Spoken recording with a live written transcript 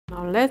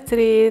let's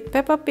read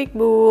Peppa Pig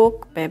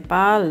book,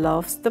 Peppa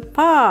Loves the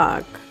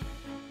Park.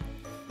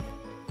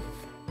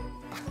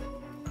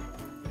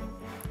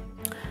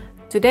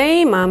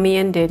 Today, Mommy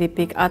and Daddy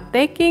Pig are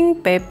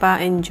taking Peppa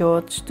and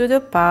George to the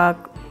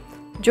park.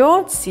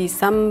 George sees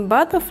some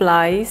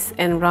butterflies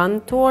and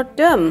runs toward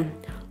them.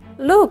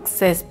 Look,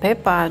 says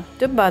Peppa,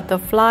 the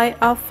butterflies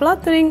are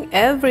fluttering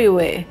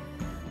everywhere.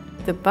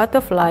 The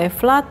butterfly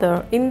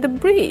flutter in the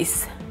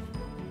breeze.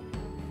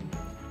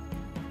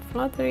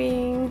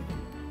 Fluttering.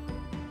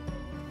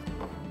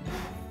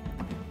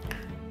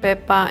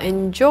 Peppa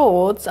and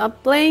George are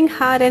playing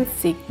hide and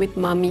seek with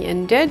Mommy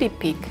and Daddy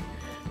Pig.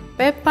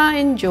 Peppa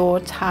and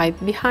George hide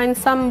behind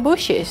some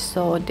bushes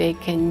so they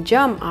can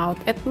jump out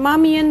at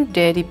Mommy and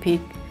Daddy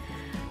Pig.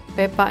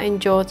 Peppa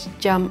and George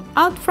jump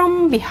out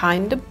from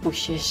behind the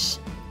bushes.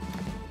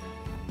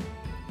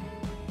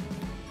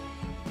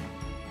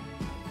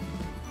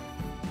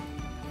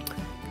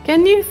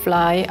 Can you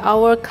fly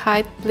our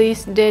kite,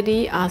 please,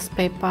 Daddy? asked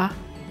Peppa.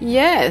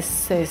 Yes,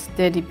 says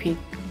Daddy Pig.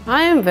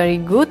 I am very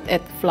good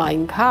at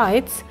flying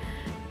kites.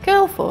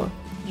 Careful,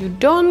 you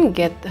don't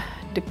get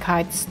the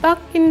kite stuck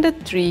in the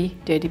tree,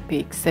 Daddy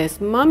Pig, says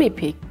Mommy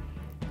Pig.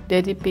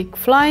 Daddy Pig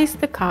flies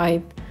the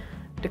kite.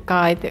 The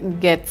kite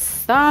gets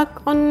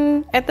stuck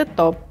at the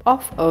top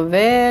of a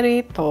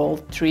very tall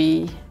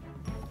tree.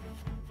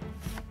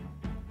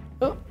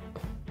 Oh.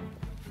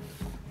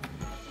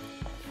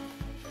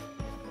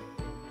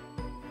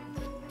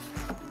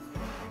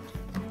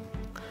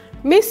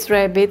 Miss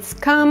Rabbit's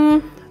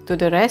come to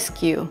the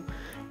rescue.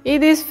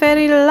 It is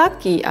very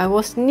lucky I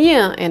was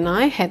near and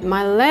I had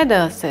my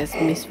ladder, says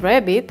Miss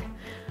Rabbit.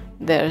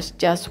 There's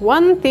just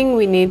one thing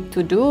we need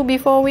to do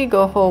before we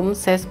go home,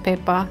 says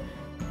Peppa.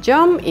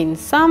 Jump in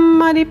some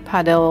muddy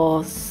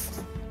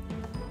puddles.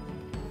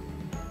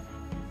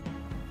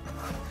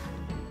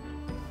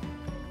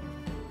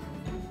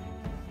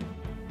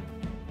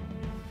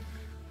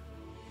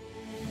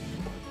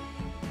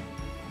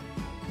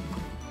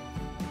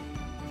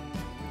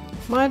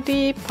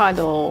 Muddy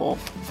puddle.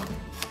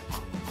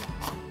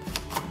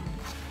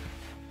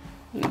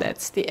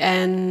 That's the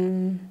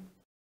end.